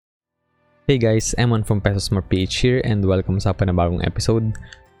Hey guys, Emon from Peso Smart PH here and welcome sa panibagong episode.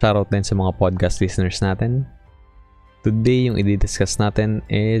 Shoutout din sa mga podcast listeners natin. Today, yung i-discuss natin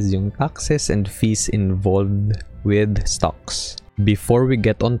is yung taxes and fees involved with stocks. Before we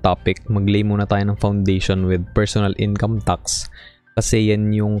get on topic, mag-lay muna tayo ng foundation with personal income tax kasi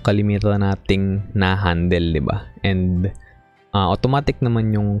yan yung kalimitan nating na-handle, diba? And automatic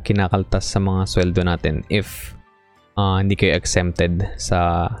naman yung kinakaltas sa mga sweldo natin if hindi kayo exempted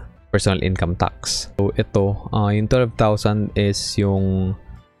sa personal income tax. So ito, yung 12,000 is yung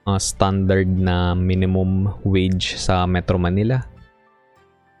standard na minimum wage sa Metro Manila.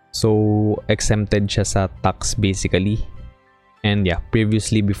 So exempted siya sa tax basically. And yeah,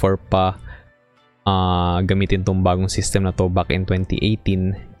 previously before pa gamitin tong bagong system na to back in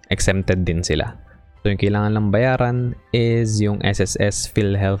 2018, exempted din sila. So yung kailangan lang bayaran is yung SSS,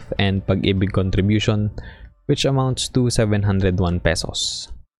 PhilHealth, and Pag-ibig contribution, which amounts to 701 pesos.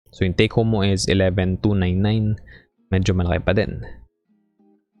 So yung take home mo is 11,299. Medyo malaki pa din.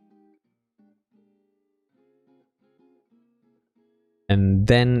 And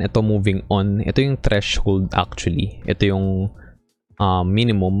then ito, moving on, ito yung threshold actually. Ito yung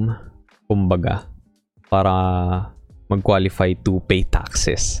minimum, kumbaga, para mag-qualify to pay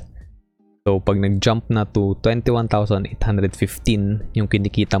taxes. So pag nag-jump na to 21,815 yung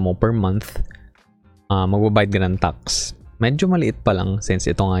kinikita mo per month, magbabayad ka ng tax. Medyo maliit pa lang since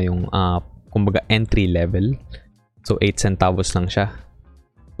ito nga yung kumbaga entry level. So 8 centavos lang siya.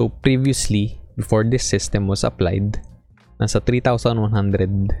 So previously, before this system was applied, nasa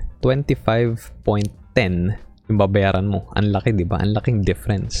 3,125.10 yung babayaran mo. Ang laki, di ba? Ang laking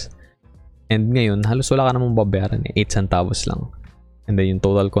difference. And ngayon, halos wala ka namang babayaran, 8 centavos lang. And then yung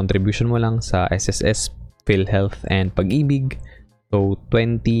total contribution mo lang sa SSS, PhilHealth, and Pag-ibig. So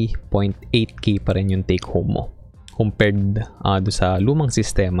 20.8k pa rin yung take home mo. Compared do sa lumang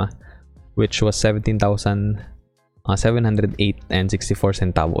sistema, which was 17,708 and 64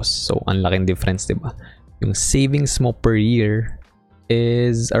 centavos. So ang laking difference, di ba? Yung savings mo per year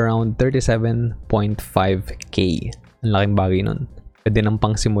is around 37.5k. Ang laking bagay nun. Pwede nang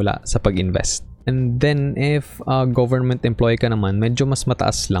pangsimula sa pag-invest. And then if government employee ka naman, medyo mas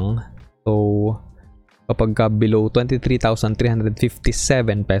mataas lang. So kapag ka below 23,357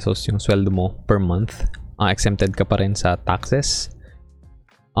 pesos yung sweldo mo per month, exempted ka pa rin sa taxes.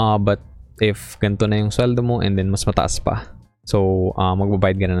 But if ganito na yung sweldo mo and then mas mataas pa, so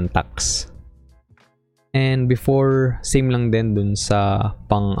magbabayad ka na ng tax. And before, same lang din dun sa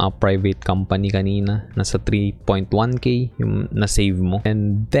pang private company kanina, nasa 3.1k yung na-save mo.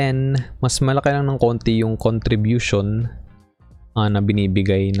 And then mas malaki lang ng konti yung contribution na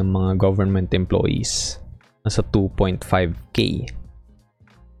binibigay ng mga government employees, nasa 2.5k.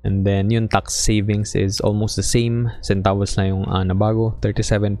 And then yung tax savings is almost the same, centavos na yung nabago,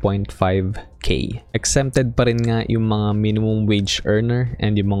 37.5k. Exempted pa rin nga yung mga minimum wage earner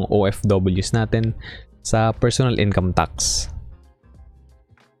and yung mga OFWs natin sa personal income tax.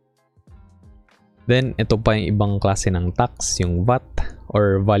 Then ito pa yung ibang klase ng tax, yung VAT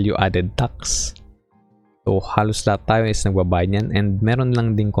or value added tax. So halos lahat tayo is nagbabayad yan, and meron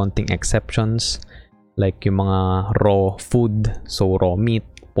lang din konting exceptions like yung mga raw food, so raw meat,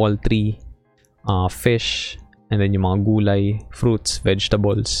 poultry, fish, and then yung mga gulay, fruits,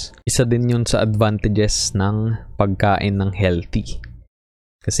 vegetables. Isa din yun sa advantages ng pagkain ng healthy.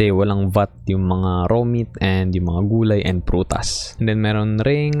 Kasi walang VAT yung mga raw meat and yung mga gulay and prutas. And then meron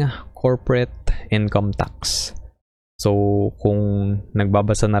ring corporate income tax. So kung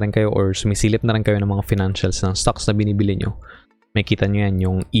nagbabasa na rin kayo or sumisilip na rin kayo ng mga financials ng stocks na binibili nyo, may kita nyo yan,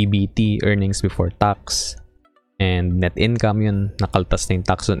 yung EBT, earnings before tax, and net income, yun, nakaltas na yung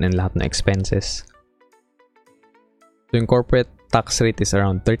tax on and lahat ng expenses. So yung corporate tax rate is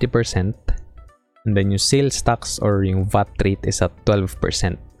around 30%. And then yung sales tax or yung VAT rate is at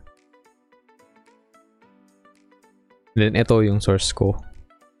 12%. Then ito yung source ko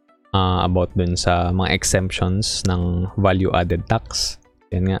about dun sa mga exemptions ng value added tax.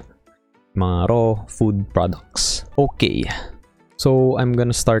 Yan nga, mga raw food products. Okay, so I'm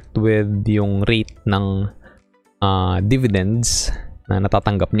gonna start with yung rate ng dividends na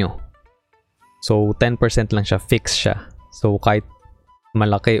natatanggap nyo. So 10% lang siya, fixed siya. So kahit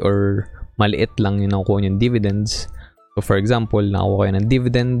malaki or maliit lang yung nakukuha yung dividends. So for example, nakukuha kayo ng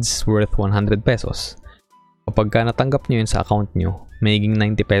dividends worth 100 pesos. Kapag ka natanggap nyo yun sa account nyo, magiging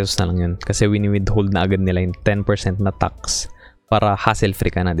 90 pesos na lang yun. Kasi wini-withhold na agad nila yung 10% na tax para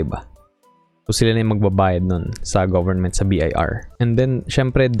hassle-free ka na, diba? So sila na yung magbabayad nun sa government, sa BIR. And then,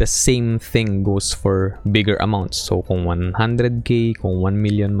 syempre, the same thing goes for bigger amounts. So kung 100k, kung 1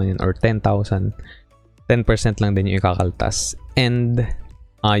 million man yun, or 10,000, 10% lang din yung ikakaltas. And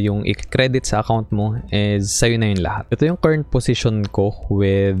yung i-credit sa account mo is sa'yo na yung lahat. Ito yung current position ko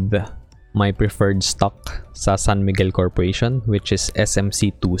with my preferred stock sa San Miguel Corporation, which is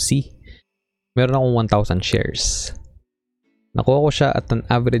SMC2C. Meron akong 1,000 shares. Nakuha ko siya at an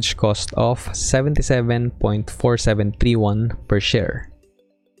average cost of 77.4731 per share.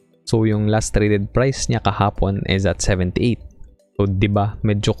 So yung last traded price niya kahapon is at 78. So 'di ba,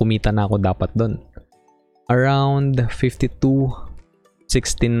 medyo kumita na ako dapat doon. Around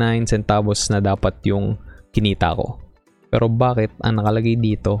 52.69 centavos na dapat yung kinita ko. Pero bakit ang nakalagay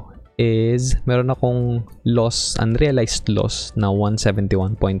dito is meron akong loss, unrealized loss na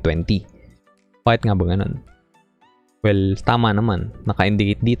 171.20. Bakit nga ba ganun? Well, tama naman.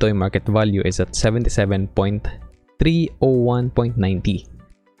 Naka-indicate dito yung market value is at 77.301.90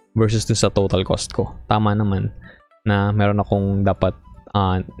 versus dun sa total cost ko. Tama naman na meron akong dapat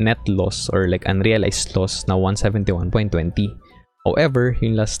net loss or like unrealized loss na 171.20. However,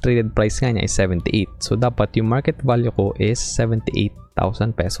 yung last traded price nga niya is 78. So, dapat yung market value ko is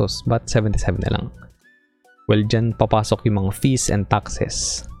 78,000 pesos. But 77 na lang. Well, dyan papasok yung mga fees and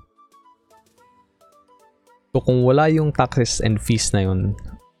taxes. So, kung wala yung taxes and fees na yun,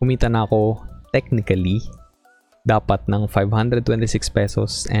 kumita na ako technically dapat ng 526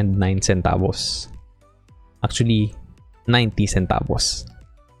 pesos and 9 centavos. Actually, 90 centavos.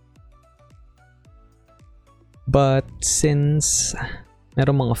 But since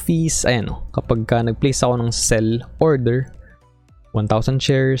meron mga fees, ayan o, kapag nag-place ako ng sell order, 1,000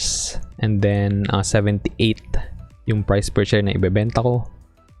 shares, and then 78 yung price per share na ibebenta ko.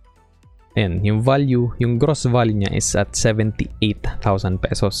 Ayan, yung value, yung gross value niya is at 78,000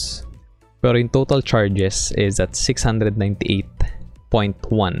 pesos. Pero yung total charges is at 698.1.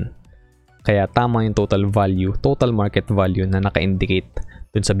 Kaya tama yung total value, total market value na naka-indicate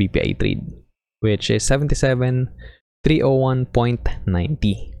dun sa BPI trade, which is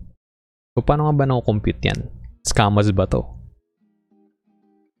 77,301.90. So, paano nga ba na-compute yan? Scammers ba to?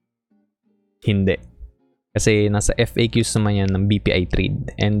 Hindi. Kasi nasa FAQs naman yan ng BPI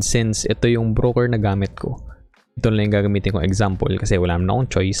trade. And since ito yung broker na gamit ko, ito lang yung gagamitin kong example kasi wala naman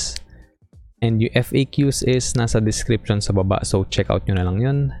akong choice. And yung FAQs is nasa description sa baba. So, check out nyo na lang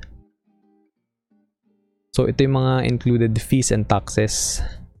yun. So, ito yung mga included fees and taxes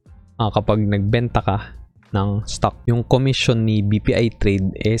kapag nagbenta ka ng stock. Yung commission ni BPI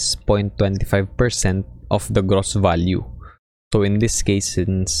trade is 0.25% of the gross value. So, in this case,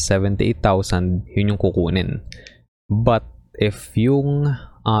 since 78,000, yun yung kukunin. But, if yung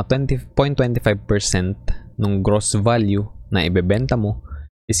 0.25% ng gross value na ibebenta mo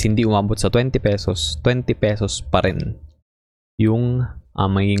is hindi umabot sa 20 pesos, 20 pesos pa rin yung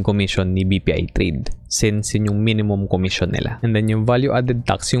magiging commission ni BPI trade since yun yung minimum commission nila. And then, yung value added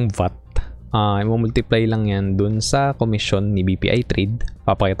tax, yung VAT, i-multiply lang yan dun sa commission ni BPI trade.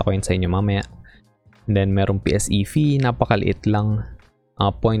 Papakita ko yun sa inyo mamaya. And then, merong PSE fee, napakaliit lang,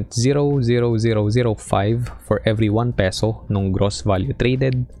 0.00005 for every 1 peso nung gross value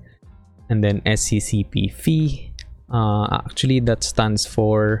traded. And then, SCCP fee, actually that stands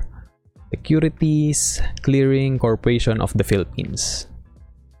for Securities Clearing Corporation of the Philippines.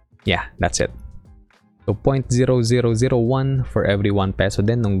 Yeah, that's it. So, 0.0001 for every 1 peso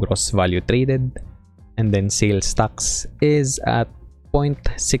din nung gross value traded. And then, sales tax is at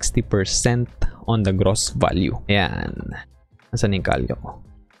 0.60% on the gross value. Ayan. Nasaan yung kalyo ko?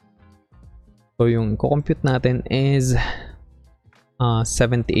 So, yung kukompute natin is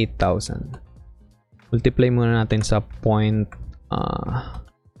 78,000. Multiply muna natin sa 0.25%.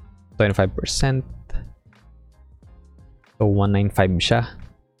 So, 195 siya.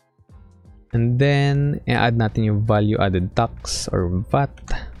 And then, i-add natin yung value added tax or VAT.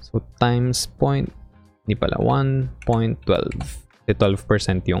 So, times hindi pala, 1.12.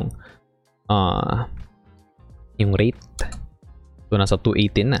 12% yung rate. So, nasa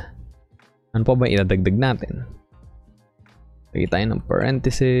 218 na. Ano pa ba idadagdag natin? Lagay tayo ng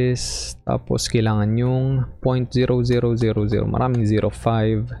parenthesis. Tapos, kailangan yung 0.0000. Maraming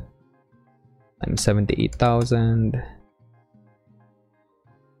 05 times 78,000.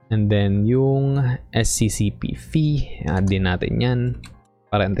 And then, yung SCCP fee. Add din natin yan.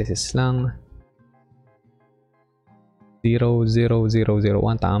 Parenthesis lang. 0.0001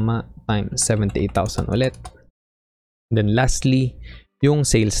 tama times 78,000 ulit. Then lastly, yung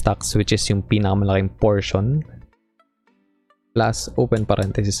sales tax which is yung pinakamalaking portion plus open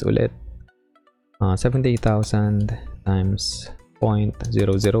parenthesis ulit 78,000 times 0.006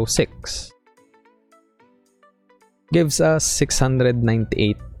 gives us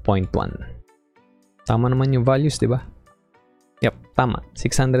 698.1. Tama naman yung values, di ba? Yep, tama.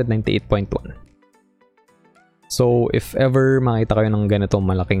 698.1. So if ever makita kayo ng ganito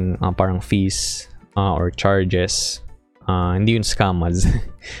malaking parang fees or charges, hindi yun scammers.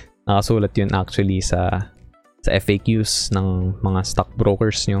 Nakasulat yun actually sa FAQs ng mga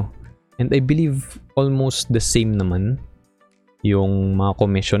stockbrokers nyo. And I believe almost the same naman yung mga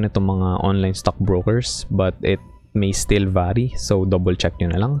commission nitong mga online stockbrokers, but it may still vary, so double check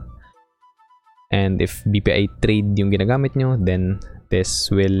nyo na lang. And if BPI trade yung ginagamit nyo, then this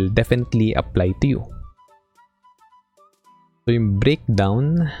will definitely apply to you. So yung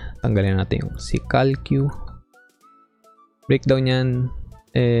breakdown, tanggalin natin yung si Calcu. Breakdown yan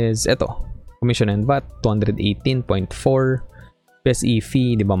is ito. Commission and VAT, 218.4. PSE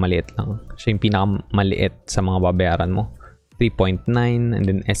fee, di ba maliit lang? Siya yung pinakamaliit sa mga babayaran mo. 3.9. And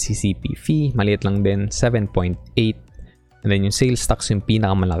then SCCP fee, maliit lang din, 7.8. And then yung sales tax yung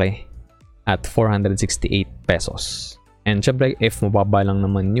pinakamalaki at 468 pesos. And syempre, if mababa lang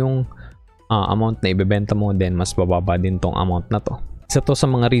naman yung amount na ibebenta mo, then mas bababa din tong amount na to. Isa to sa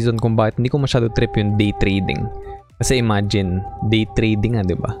mga reason kung bakit hindi ko masyado trip yung day trading. Kasi imagine, day trading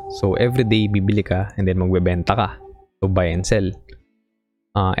di ba? So every day bibili ka and then magbebenta ka. So buy and sell.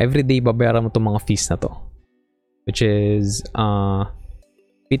 Every day babayaran mo tong mga fees na to. Which is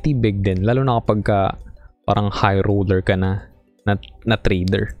pretty big din. Lalo na kapag parang high roller ka na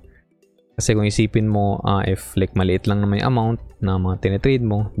trader. Kasi kung isipin mo, if like maliit lang naman yung amount na mga tinitrade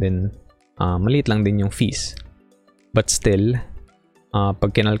mo, then maliit lang din yung fees. But still,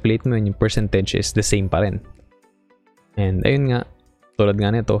 pag kinalculate mo yun, yung percentage is the same pa rin. And ayun nga, tulad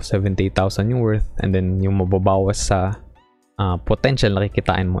nga nito, 70,000 yung worth, and then yung mababawas sa potential na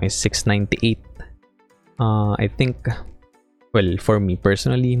kikitain mo is 698. I think, well, for me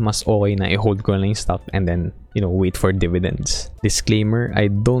personally, mas okay na i-hold ko na yung stock and then, wait for dividends. Disclaimer, I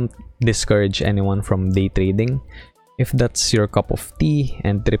don't discourage anyone from day trading. If that's your cup of tea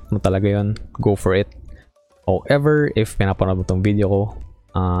and trip mo talaga yun, go for it. However, if pinapanood mo tong video ko,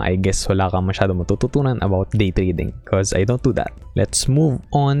 I guess wala kang masyado matututunan about day trading because I don't do that. Let's move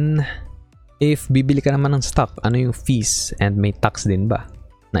on. If bibili ka naman ng stock, ano yung fees and may tax din ba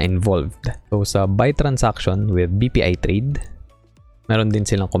na involved? So sa buy transaction with BPI Trade, meron din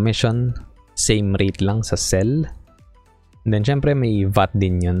silang commission, same rate lang sa sell. And then syempre may VAT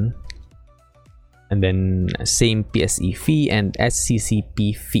din yun. And then same PSE fee and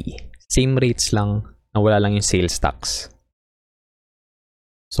SCCP fee. Same rates lang na wala lang yung sales tax.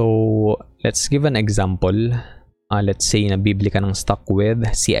 So let's give an example. Let's say na bibili ka ng stock with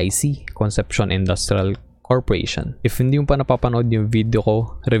CIC, Concepcion Industrial Corporation. If hindi mo pa napapanood yung video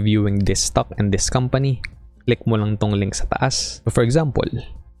ko reviewing this stock and this company, click mo lang tong link sa taas. So for example,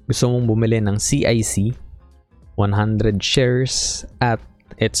 gusto mong bumili ng CIC 100 shares at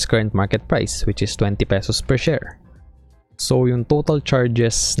its current market price, which is 20 pesos per share. So yung total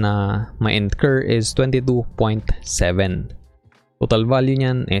charges na ma-incur is 22.7. Total value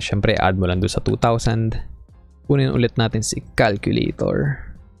niyan, syempre add mo lang doon sa 2,000. Kunin ulit natin si calculator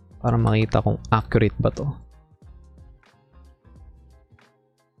para makita kung accurate ba to.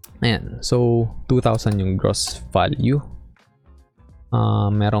 Ayan, so 2,000 yung gross value.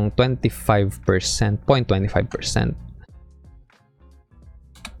 Merong 25%, 0.25%.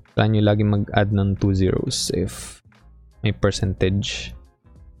 Kailangan nyo lagi mag-add ng 2 zeros if may percentage.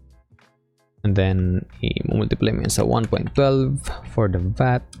 And then, i-multiply mo yun sa 1.12 for the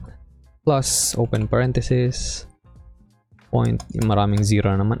VAT plus, open parenthesis, point, yung maraming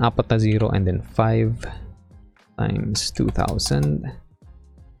zero naman, 4 na zero, and then 5 times 2,000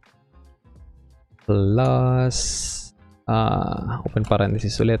 plus, open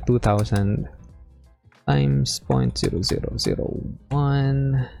parenthesis ulit, 2,000 times 0.0001.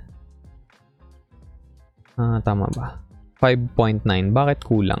 Tama ba? 5.9. Bakit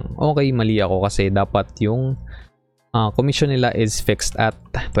kulang? Okay, mali ako kasi dapat yung commission nila is fixed at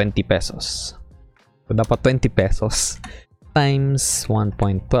 20 pesos. So, dapat 20 pesos times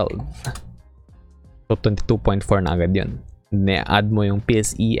 1.12. So, 22.4 na agad yun. Add mo yung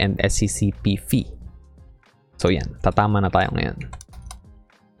PSE and SCCP fee. So, yan. Tatama na tayo ngayon.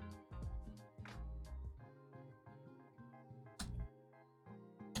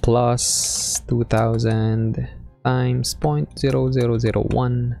 Plus 2,000 times 0.0001.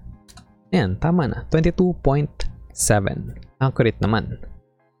 Ayan, tama na. 22.7. Accurate naman.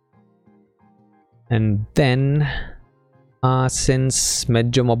 And then, since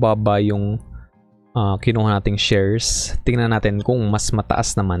medyo mababa yung kinuha nating shares, tingnan natin kung mas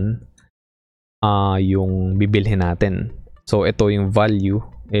mataas naman yung bibilhin natin. So, ito yung value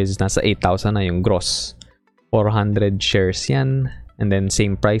is nasa 8,000 na yung gross. 400 shares yan. And then,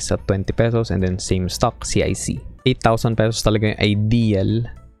 same price at 20 pesos. And then, same stock, CIC. 8,000 pesos talaga yung ideal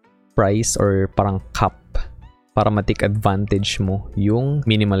price or parang cap para ma-take advantage mo yung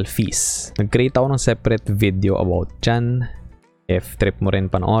minimal fees. Nag-create ako ng separate video about dyan. If trip mo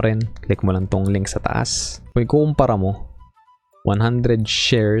rin panoorin, click mo lang tong link sa taas. Kung ikukumpara mo 100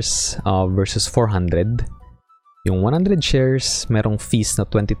 shares versus 400, yung 100 shares merong fees na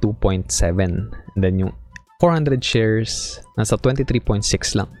 22.7, and then yung 400 shares nasa 23.6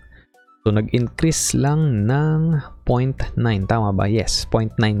 lang. So, nag-increase lang ng 0.9. Tama ba? Yes,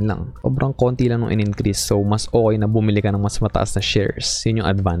 0.9 lang. Sobrang konti lang nung in-increase. So, mas okay na bumili ka ng mas mataas na shares. Yun yung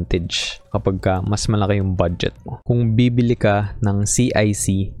advantage kapag mas malaki yung budget mo. Kung bibili ka ng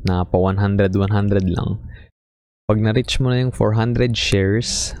CIC na pa 100 lang, pag na-reach mo na yung 400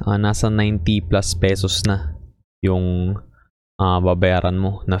 shares, nasa 90 plus pesos na yung babayaran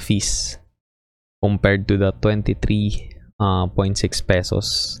mo na fees. Compared to the 23.6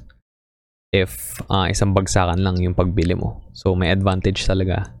 pesos if isang bagsakan lang yung pagbili mo. So, may advantage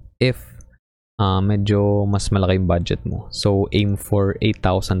talaga if medyo mas malaki yung budget mo. So, aim for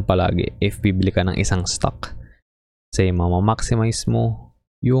 8,000 palagi if bibili ka ng isang stock. Kasi maximize mo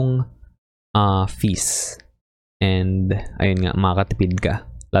yung fees. And, ayun nga, makakatipid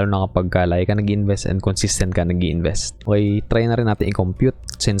ka. Lalo na kapag lagi ka nag-invest and consistent ka nag-invest. Okay, try na rin natin i-compute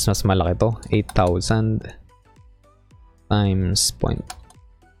since mas malaki to. 8,000 times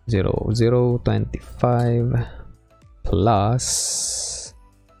 0.0025 plus,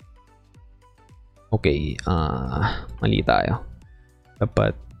 okay, mali tayo.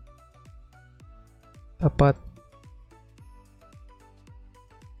 Dapat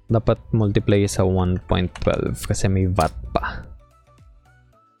multiply sa 1.12 kasi may VAT pa.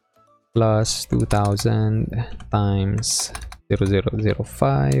 Plus 2,000 times 0005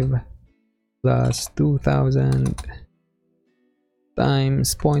 plus 2,000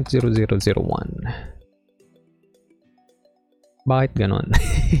 times 0.0001. Bakit ganon?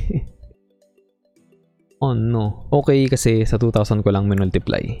 Oh no. Okay, kasi sa 2,000 ko lang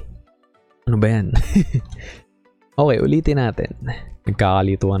minultiply. Ano ba yan? Okay, ulitin natin.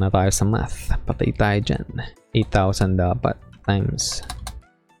 Nagkakalituan na tayo sa math. Patay tayo dyan. 8,000 dapat times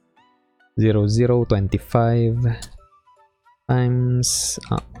 0025 times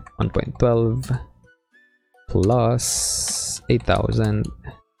 1.12 plus 8,000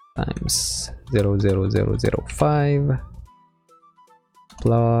 times 0.0005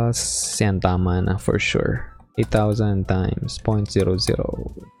 plus, yan tama na for sure, 8,000 times 0.0001.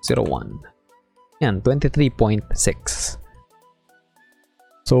 Yan, 23.6.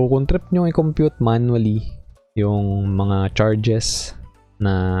 So, kung trip nyo i-compute manually yung mga charges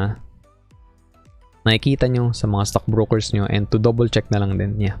na nakikita nyo sa mga stockbrokers nyo and to double check na lang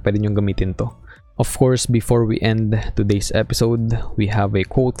din, pwede nyo gamitin to. Of course, before we end today's episode, we have a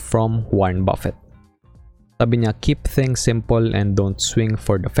quote from Warren Buffett. Sabi niya, keep things simple and don't swing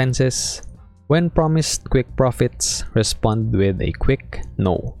for the fences. When promised quick profits, respond with a quick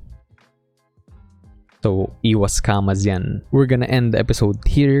no. So, iwas kamas yan. We're gonna end the episode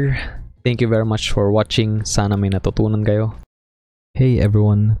here. Thank you very much for watching. Sana may natutunan kayo. Hey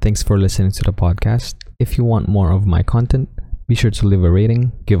everyone, thanks for listening to the podcast. If you want more of my content, be sure to leave a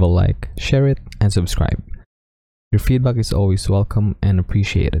rating, give a like, share it, and subscribe. Your feedback is always welcome and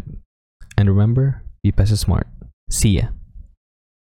appreciated. And remember, be Pesa Smart. See ya.